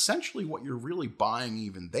 But essentially what you're really buying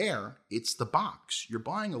even there, it's the box. You're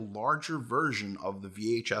buying a larger version of the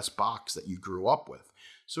VHS box that you grew up with.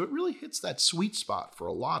 So it really hits that sweet spot for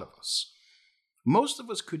a lot of us. Most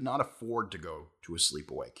of us could not afford to go to a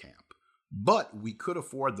sleepaway camp, but we could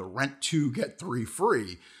afford the rent 2, get 3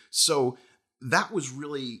 free. So that was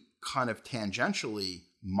really kind of tangentially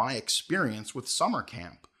my experience with summer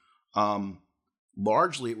camp.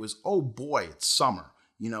 Largely it was, oh boy, it's summer.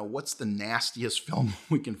 You know, what's the nastiest film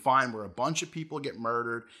we can find where a bunch of people get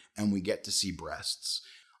murdered and we get to see breasts?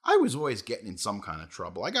 I was always getting in some kind of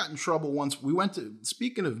trouble. I got in trouble once.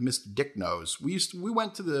 Speaking of Mr. Dick Nose, we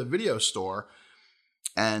went to the video store,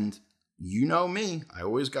 and you know me, I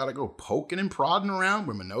always got to go poking and prodding around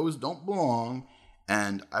where my nose don't belong.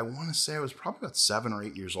 And I want to say I was probably about 7 or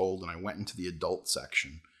 8 years old, and I went into the adult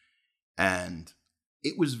section. And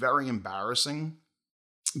it was very embarrassing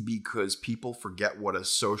because people forget what a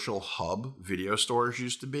social hub video stores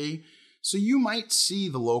used to be. So you might see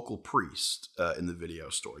the local priest in the video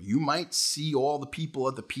store. You might see all the people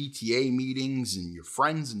at the PTA meetings and your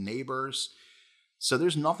friends and neighbors. So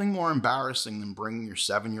there's nothing more embarrassing than bringing your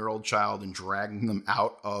 7-year-old child and dragging them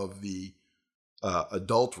out of the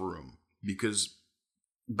adult room. Because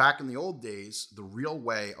back in the old days, the real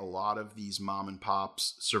way a lot of these mom and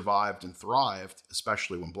pops survived and thrived,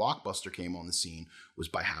 especially when Blockbuster came on the scene, was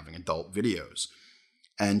by having adult videos.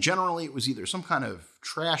 And generally it was either some kind of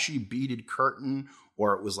trashy beaded curtain,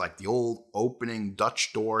 or it was like the old opening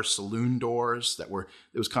Dutch door, saloon doors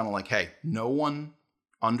it was kind of like, hey, no one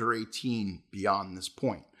under 18 beyond this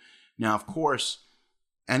point. Now, of course,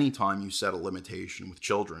 anytime you set a limitation with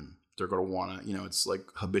children, they're going to want to, it's like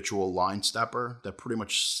habitual line stepper. That pretty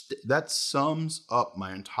much, that sums up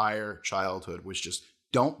my entire childhood, was just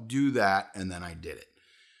don't do that, and then I did it.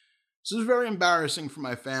 So it was very embarrassing for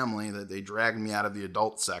my family that they dragged me out of the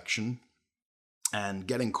adult section, and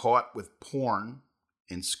getting caught with porn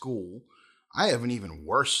in school. I have an even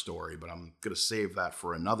worse story, but I'm going to save that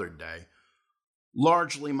for another day.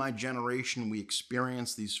 Largely, my generation, we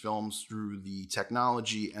experienced these films through the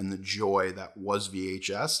technology and the joy that was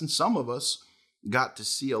VHS, and some of us got to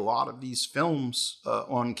see a lot of these films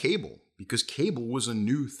on cable, because cable was a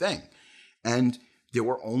new thing. And there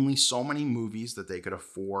were only so many movies that they could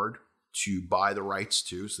afford to buy the rights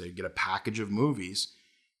to, so they'd get a package of movies,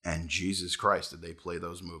 and Jesus Christ, did they play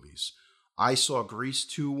those movies. I saw Grease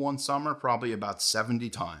 2 one summer probably about 70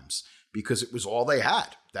 times, because it was all they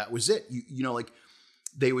had. That was it. Like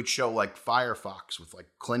they would show like Firefox with like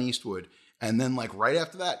Clint Eastwood, and then like right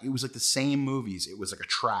after that, it was like the same movies. It was like a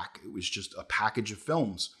track. It was just a package of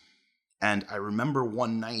films. And I remember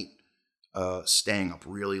one night staying up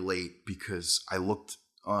really late because I looked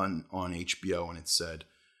on HBO and it said,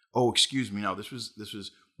 oh, excuse me, no, this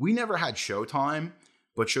was, we never had Showtime,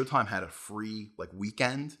 but Showtime had a free like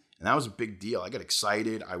weekend, and that was a big deal. I got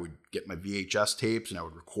excited. I would get my VHS tapes and I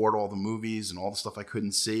would record all the movies and all the stuff I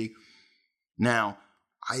couldn't see. Now,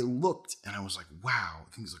 I looked and I was like, wow,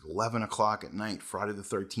 I think it's like 11 o'clock at night, Friday the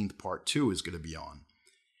 13th Part 2 is going to be on.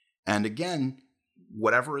 And again,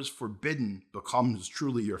 whatever is forbidden becomes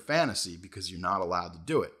truly your fantasy because you're not allowed to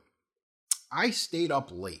do it. I stayed up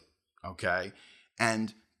late, okay?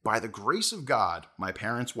 And by the grace of God, my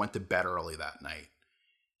parents went to bed early that night.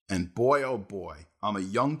 And boy, oh boy, I'm a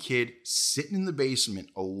young kid sitting in the basement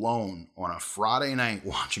alone on a Friday night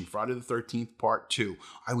watching Friday the 13th Part 2.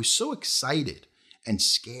 I was so excited and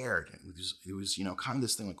scared. It was kind of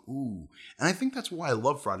this thing like, ooh. And I think that's why I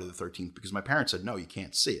love Friday the 13th, because my parents said, no, you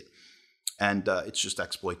can't see it. And it's just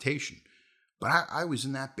exploitation. But I was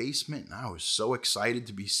in that basement and I was so excited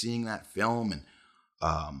to be seeing that film.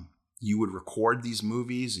 And you would record these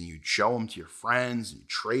movies and you'd show them to your friends and you'd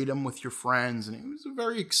trade them with your friends. And it was a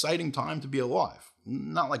very exciting time to be alive.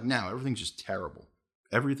 Not like now. Everything's just terrible.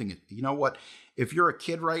 Everything, you know what? If you're a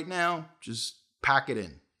kid right now, just pack it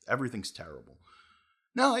in. Everything's terrible.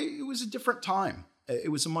 No, it was a different time.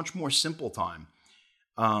 It was a much more simple time.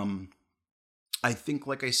 I think,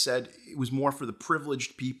 like I said, it was more for the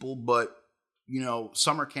privileged people, but,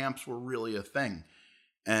 summer camps were really a thing.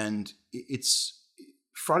 And it's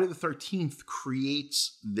Friday the 13th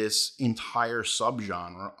creates this entire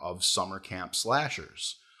subgenre of summer camp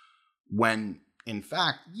slashers. When in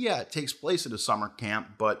fact, yeah, it takes place at a summer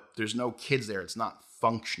camp, but there's no kids there. It's not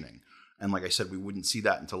functioning. And like I said, we wouldn't see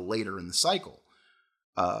that until later in the cycle.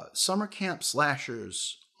 Summer camp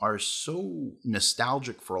slashers are so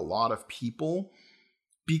nostalgic for a lot of people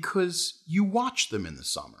because you watch them in the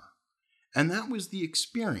summer. And that was the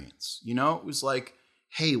experience. You know, it was like,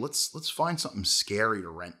 hey, let's find something scary to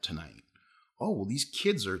rent tonight. Oh, well, these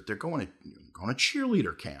kids they're going to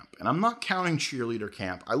cheerleader camp. And I'm not counting cheerleader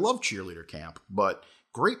camp. I love cheerleader camp, but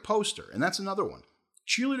great poster. And that's another one.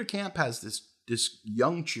 Cheerleader camp has this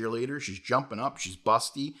young cheerleader. She's jumping up, she's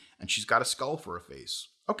busty, and she's got a skull for a face.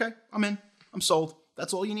 Okay, I'm in. I'm sold.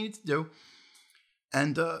 That's all you needed to do.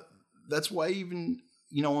 And that's why even,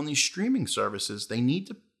 on these streaming services, they need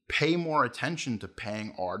to pay more attention to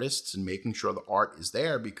paying artists and making sure the art is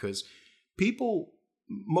there, because people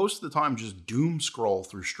most of the time just doom scroll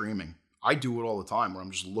through streaming. I do it all the time where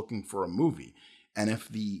I'm just looking for a movie. And if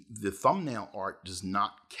the thumbnail art does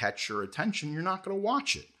not catch your attention, you're not going to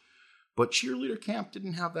watch it. But Cheerleader Camp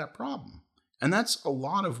didn't have that problem. And that's a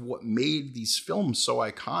lot of what made these films so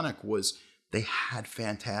iconic was they had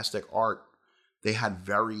fantastic art. They had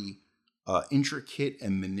very intricate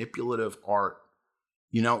and manipulative art.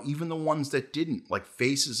 Even the ones that didn't, like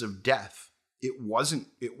Faces of Death,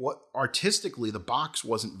 artistically, the box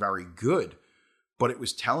wasn't very good, but it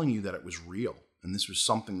was telling you that it was real. And this was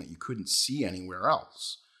something that you couldn't see anywhere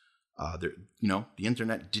else. The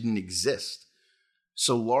internet didn't exist.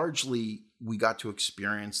 So largely, we got to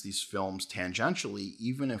experience these films tangentially.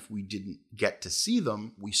 Even if we didn't get to see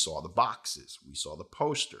them, we saw the boxes. We saw the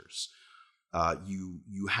posters.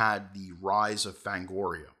 You had the rise of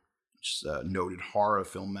Fangoria, which is a noted horror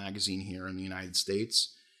film magazine here in the United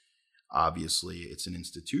States. Obviously, it's an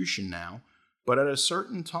institution now. But at a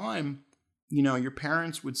certain time, your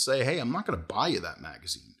parents would say, hey, I'm not going to buy you that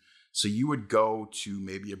magazine. So you would go to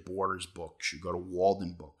maybe a Borders Books, you go to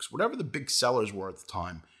Walden Books, whatever the big sellers were at the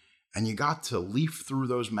time, and you got to leaf through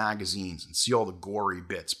those magazines and see all the gory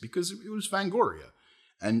bits because it was Fangoria.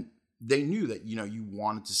 And they knew that, you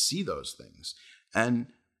wanted to see those things. And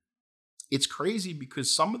it's crazy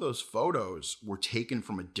because some of those photos were taken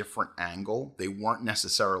from a different angle. They weren't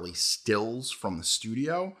necessarily stills from the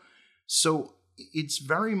studio. So it's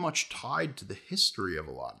very much tied to the history of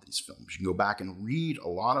a lot of these films. You can go back and read a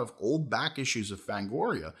lot of old back issues of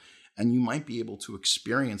Fangoria, and you might be able to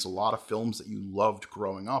experience a lot of films that you loved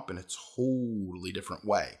growing up in a totally different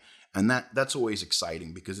way. And that's always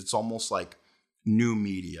exciting because it's almost like new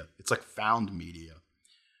media. It's like found media.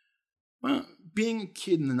 Well, being a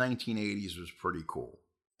kid in the 1980s was pretty cool.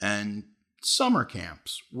 And summer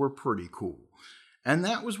camps were pretty cool. And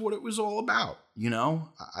that was what it was all about.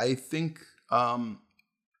 I think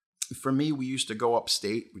for me, we used to go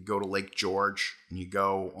upstate. We'd go to Lake George, and you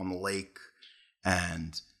go on the lake,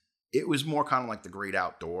 and it was more kind of like the great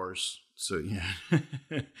outdoors. So,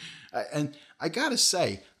 and I gotta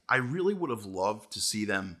say, I really would have loved to see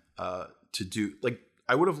them I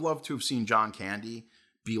would have loved to have seen John Candy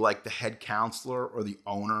be like the head counselor or the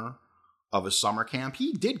owner of a summer camp.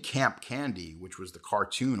 He did Camp Candy, which was the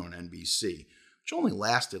cartoon on NBC, which only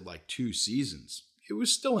lasted like 2 seasons. It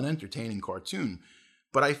was still an entertaining cartoon,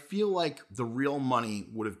 but I feel like the real money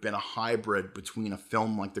would have been a hybrid between a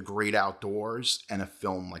film like The Great Outdoors and a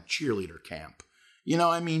film like Cheerleader Camp.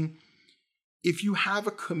 If you have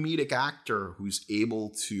a comedic actor who's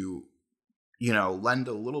able to, lend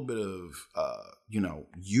a little bit of,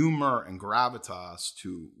 humor and gravitas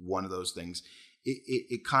to one of those things,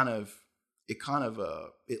 it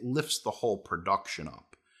lifts the whole production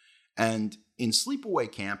up. And in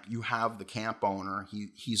Sleepaway Camp, you have the camp owner,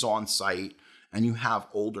 he's on site, and you have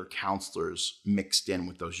older counselors mixed in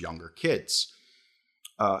with those younger kids.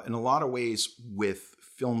 In a lot of ways, with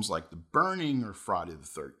films like The Burning or Friday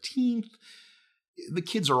the 13th, the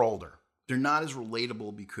kids are older. They're not as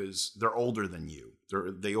relatable because they're older than you.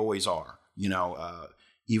 They always are.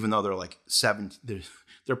 Even though they're like 7,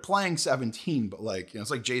 they're playing 17, but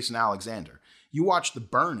it's like Jason Alexander. You watch The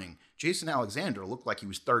Burning, Jason Alexander looked like he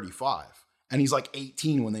was 35, and he's like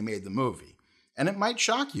 18 when they made the movie. And it might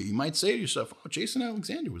shock you. You might say to yourself, oh, Jason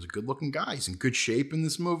Alexander was a good-looking guy. He's in good shape in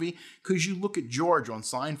this movie. Because you look at George on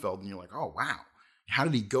Seinfeld, and you're like, oh, wow. How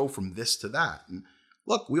did he go from this to that? And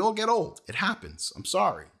look, we all get old. It happens. I'm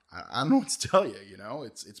sorry. I don't know what to tell you.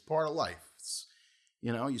 It's part of life.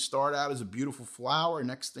 You start out as a beautiful flower.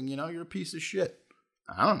 Next thing you know, you're a piece of shit.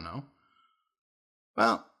 I don't know.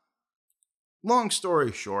 Well, long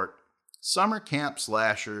story short, summer camp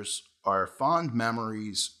slashers are fond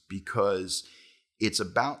memories because it's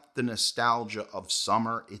about the nostalgia of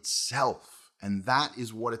summer itself. And that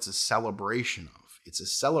is what it's a celebration of. It's a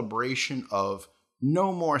celebration of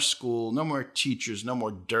No more school, no more teachers, no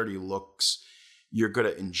more dirty looks. You're going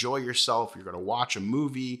to enjoy yourself. You're going to watch a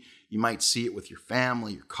movie. You might see it with your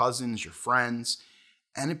family, your cousins, your friends.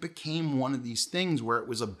 And it became one of these things where it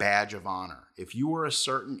was a badge of honor. If you were a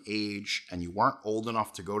certain age and you weren't old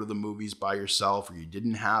enough to go to the movies by yourself, or you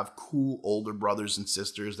didn't have cool older brothers and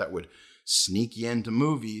sisters that would sneak you into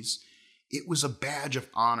movies, it was a badge of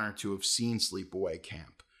honor to have seen Sleepaway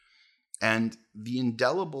Camp. And the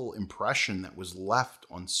indelible impression that was left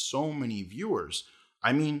on so many viewers,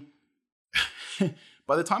 I mean,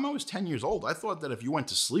 by the time I was 10 years old, I thought that if you went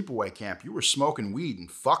to Sleepaway Camp, you were smoking weed and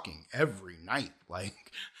fucking every night.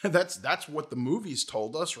 Like, that's what the movies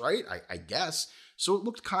told us, right? I guess. So it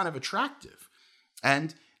looked kind of attractive.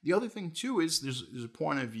 And the other thing, too, is there's a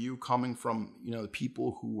point of view coming from, the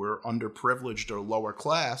people who were underprivileged or lower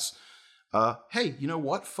class. Hey, you know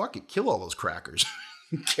what? Fuck it. Kill all those crackers.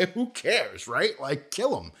 Who cares, right? Like,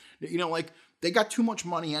 kill them. Like, they got too much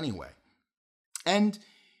money anyway. And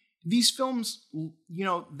these films,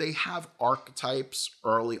 they have archetypes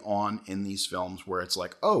early on in these films where it's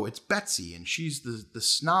like, oh, it's Betsy and she's the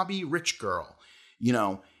snobby rich girl,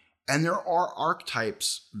 and there are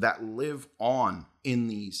archetypes that live on in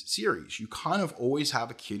these series. You kind of always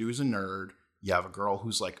have a kid who's a nerd. You have a girl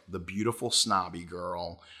who's like the beautiful snobby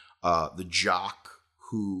girl, the jock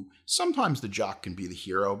who sometimes the jock can be the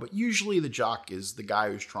hero, but usually the jock is the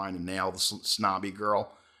guy who's trying to nail the snobby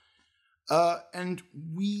girl. And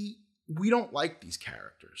we don't like these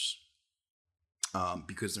characters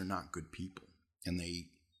because they're not good people, and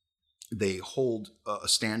they hold a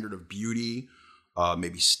standard of beauty,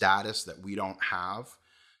 maybe status that we don't have.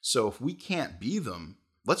 So if we can't be them,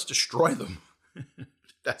 let's destroy them.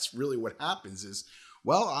 That's really what happens. Is,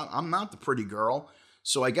 well, I'm not the pretty girl,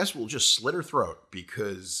 so I guess we'll just slit her throat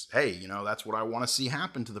because, hey, that's what I want to see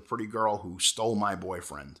happen to the pretty girl who stole my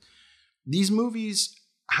boyfriend. These movies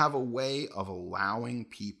have a way of allowing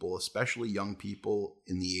people, especially young people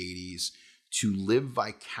in the 80s, to live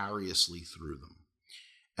vicariously through them.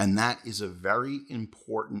 And that is a very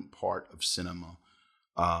important part of cinema.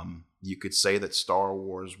 You could say that Star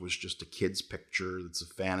Wars was just a kid's picture. It's a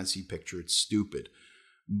fantasy picture. It's stupid.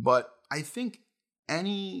 But I think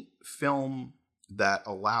any film that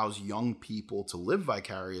allows young people to live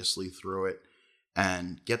vicariously through it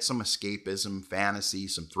and get some escapism, fantasy,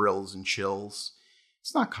 some thrills and chills,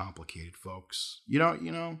 it's not complicated, folks. You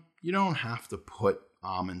don't have to put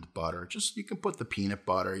almond butter. You can put the peanut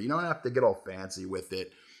butter. You don't have to get all fancy with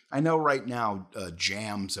it. I know right now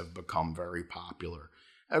jams have become very popular.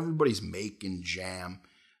 Everybody's making jam.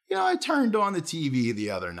 I turned on the TV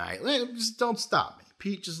the other night. Just don't stop me,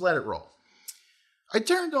 Pete. Just let it roll. I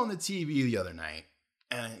turned on the TV the other night,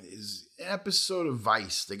 and it's an episode of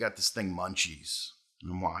Vice. They got this thing, Munchies,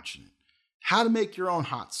 and I'm watching it. How to make your own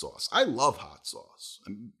hot sauce. I love hot sauce.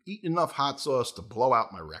 I'm eating enough hot sauce to blow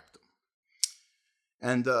out my rectum.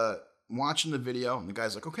 And watching the video, and the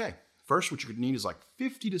guy's like, okay, first what you're going to need is like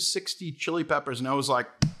 50 to 60 chili peppers. And I was like,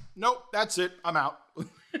 nope, that's it. I'm out.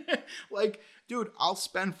 Like, dude, I'll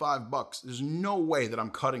spend $5. There's no way that I'm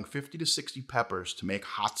cutting 50 to 60 peppers to make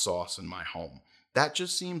hot sauce in my home. That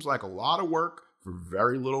just seems like a lot of work for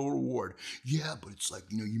very little reward. Yeah, but it's like,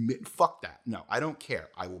 fuck that. No, I don't care.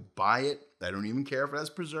 I will buy it. I don't even care if it has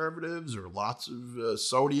preservatives or lots of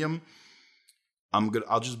sodium.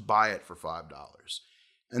 I'll just buy it for $5.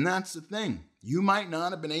 And that's the thing. You might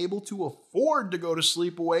not have been able to afford to go to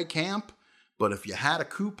Sleepaway Camp, but if you had a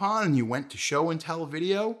coupon and you went to show and tell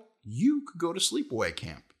video, you could go to Sleepaway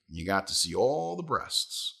Camp. You got to see all the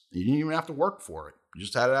breasts. You didn't even have to work for it. You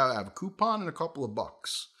just had to have a coupon and a couple of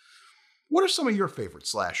bucks. What are some of your favorite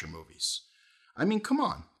slasher movies? I mean, come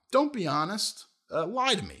on. Don't be honest.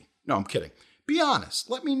 Lie to me. No, I'm kidding. Be honest.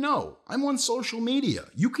 Let me know. I'm on social media.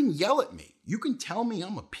 You can yell at me. You can tell me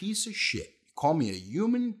I'm a piece of shit. Call me a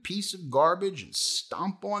human piece of garbage and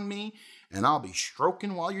stomp on me, and I'll be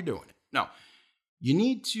stroking while you're doing it. No, you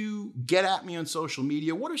need to get at me on social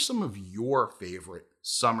media. What are some of your favorite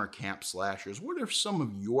summer camp slashers? What are some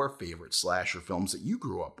of your favorite slasher films that you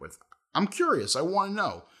grew up with? I'm curious. I want to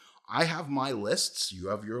know. I have my lists. You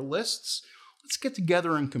have your lists. Let's get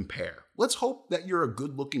together and compare. Let's hope that you're a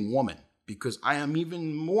good-looking woman, because I am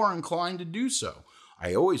even more inclined to do so.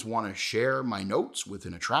 I always want to share my notes with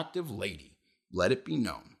an attractive lady. Let it be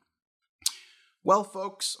known. Well,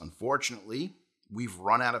 folks, unfortunately, we've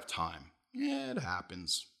run out of time. Yeah, it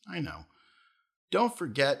happens. I know. Don't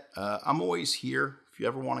forget, I'm always here. If you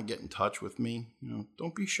ever want to get in touch with me,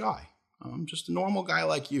 don't be shy. I'm just a normal guy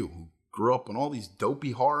like you who grew up in all these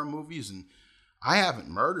dopey horror movies, and I haven't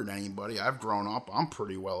murdered anybody. I've grown up. I'm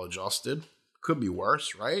pretty well adjusted. Could be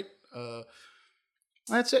worse, right?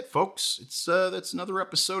 That's it, folks. That's another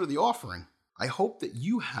episode of The Offering. I hope that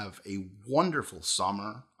you have a wonderful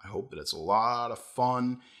summer. I hope that it's a lot of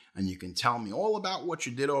fun, and you can tell me all about what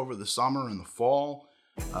you did over the summer and the fall.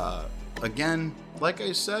 Again, like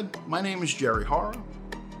I said, my name is Jerry Hara.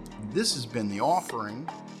 This has been The Offering,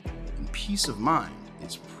 and peace of mind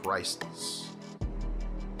is priceless.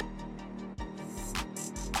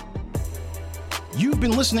 You've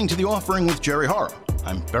been listening to The Offering with Jerry Hara.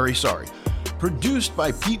 I'm very sorry. Produced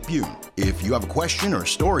by Pete Bune. If you have a question or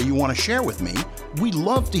story you want to share with me, we'd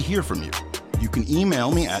love to hear from you. You can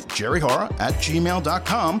email me at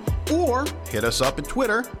jerryhara@gmail.com or hit us up at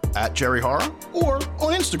Twitter @jerryhara or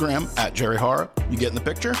on Instagram @jerryhara. You getting the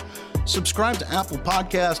picture? Subscribe to Apple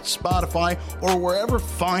Podcasts, Spotify, or wherever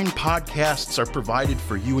fine podcasts are provided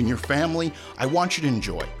for you and your family. I want you to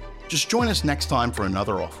enjoy. Just join us next time for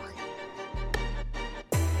another offering.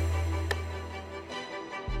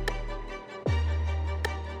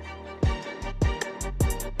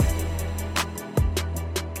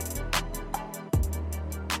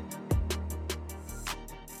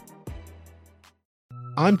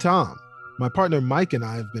 I'm Tom. My partner Mike and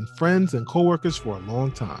I have been friends and co-workers for a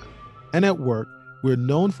long time. And at work, we're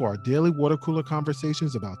known for our daily water cooler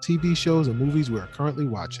conversations about TV shows and movies we are currently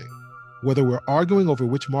watching. Whether we're arguing over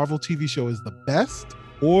which Marvel TV show is the best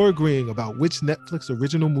or agreeing about which Netflix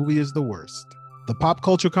original movie is the worst, the pop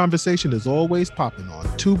culture conversation is always popping on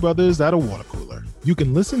Two Brothers at a Water Cooler. You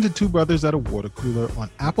can listen to Two Brothers at a Water Cooler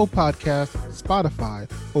on Apple Podcasts, Spotify,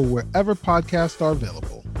 or wherever podcasts are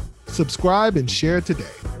available. Subscribe and share today.